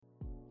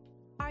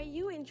Are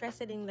you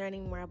interested in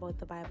learning more about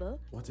the Bible?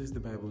 What is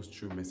the Bible's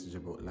true message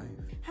about life?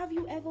 Have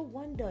you ever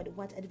wondered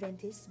what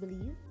Adventists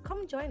believe?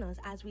 Come join us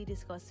as we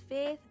discuss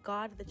faith,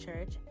 God, the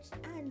church,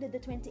 and the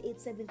 28th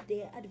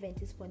Seventh-day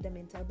Adventist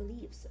fundamental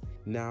beliefs.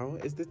 Now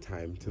is the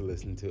time to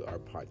listen to our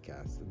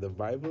podcast, The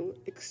Bible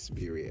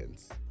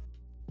Experience.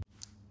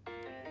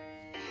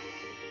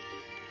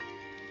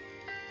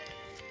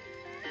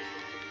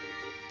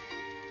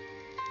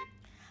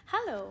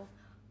 Hello.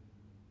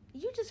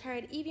 You just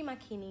heard Evie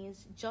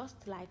McKinney's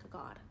Just Like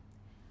God.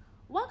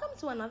 Welcome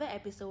to another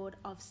episode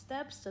of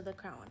Steps to the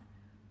Crown,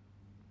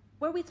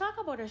 where we talk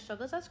about our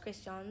struggles as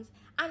Christians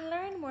and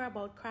learn more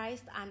about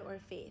Christ and our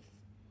faith.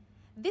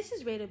 This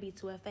is Radio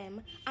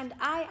B2FM, and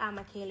I am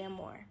Akelia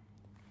Moore.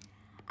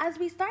 As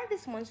we start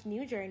this month's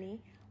new journey,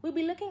 we'll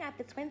be looking at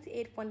the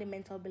 28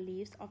 fundamental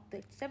beliefs of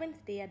the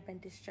Seventh-day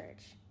Adventist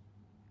Church.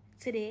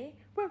 Today,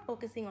 we're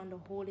focusing on the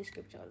Holy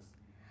Scriptures.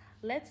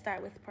 Let's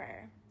start with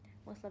prayer.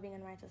 Most loving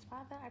and righteous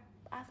Father, I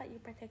ask that you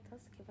protect us,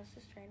 give us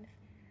the strength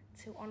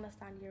to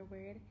understand your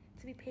word,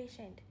 to be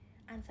patient,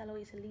 and to allow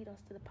you to lead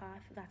us to the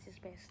path that is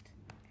best.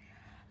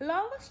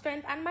 Love,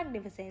 strength, and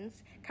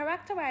magnificence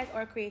characterize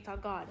our Creator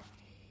God.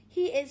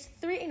 He is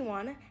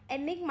three-in-one,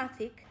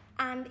 enigmatic,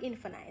 and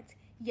infinite,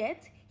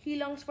 yet he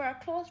longs for a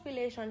close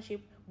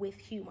relationship with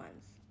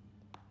humans.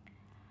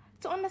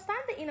 To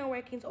understand the inner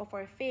workings of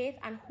our faith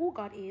and who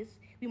God is,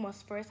 we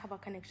must first have a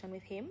connection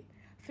with him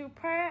through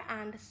prayer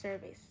and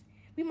service.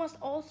 We must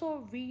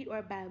also read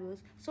our Bibles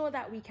so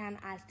that we can,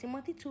 as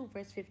Timothy 2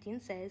 verse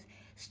 15 says,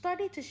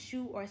 study to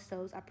shew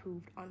ourselves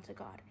approved unto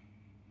God.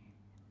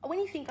 When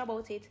you think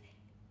about it,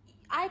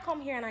 I come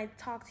here and I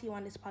talk to you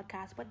on this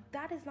podcast, but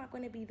that is not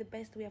going to be the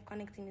best way of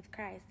connecting with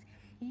Christ.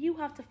 You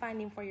have to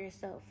find him for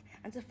yourself.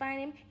 And to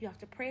find him, you have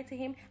to pray to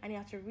him and you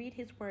have to read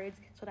his words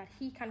so that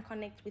he can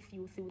connect with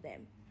you through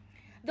them.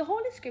 The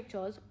Holy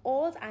Scriptures,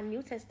 Old and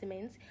New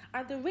Testaments,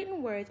 are the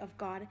written words of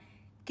God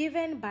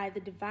given by the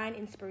divine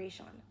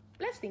inspiration.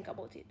 Let's think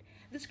about it.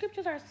 The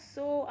scriptures are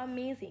so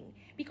amazing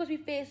because we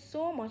face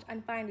so much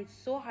and find it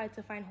so hard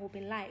to find hope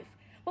in life.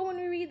 But when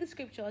we read the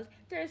scriptures,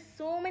 there are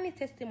so many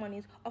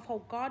testimonies of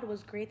how God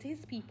was great to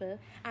his people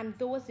and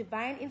those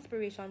divine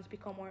inspirations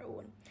become our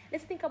own.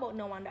 Let's think about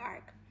Noah and the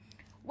ark.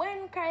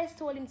 When Christ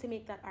told him to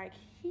make that ark,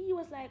 he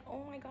was like,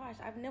 oh my gosh,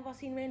 I've never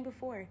seen rain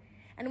before.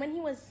 And when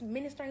he was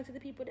ministering to the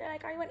people, they're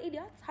like, are you an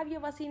idiot? Have you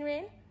ever seen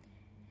rain?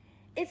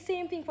 It's the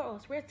same thing for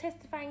us. We're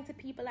testifying to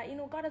people like,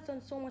 God has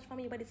done so much for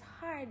me, but it's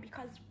hard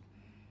because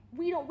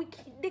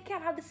they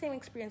can't have the same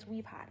experience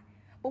we've had.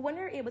 But when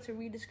we're able to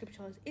read the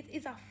scriptures, it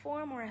is a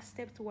form or a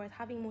step towards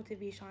having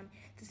motivation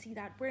to see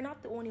that we're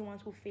not the only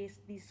ones who face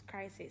these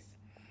crises.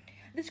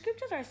 The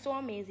scriptures are so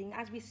amazing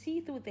as we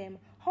see through them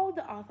how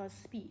the authors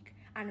speak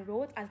and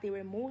wrote as they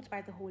were moved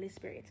by the Holy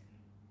Spirit.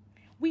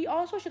 We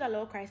also should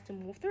allow Christ to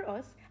move through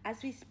us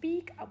as we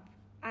speak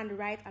and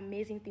write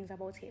amazing things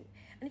about him.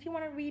 And if you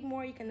want to read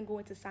more, you can go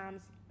into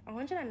Psalms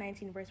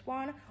 119 verse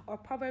 1 or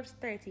Proverbs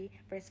 30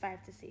 verse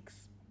 5 to 6.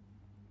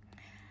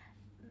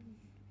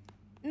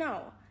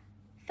 Now,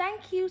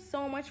 thank you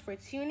so much for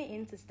tuning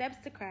in to Steps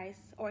to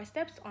Christ or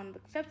Steps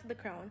to the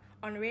Crown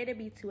on Radio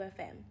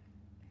B2FM.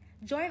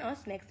 Join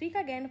us next week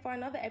again for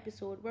another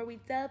episode where we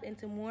delve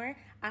into more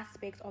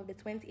aspects of the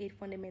 28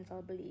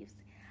 fundamental beliefs.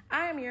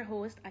 I am your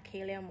host,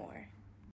 Akelia Moore.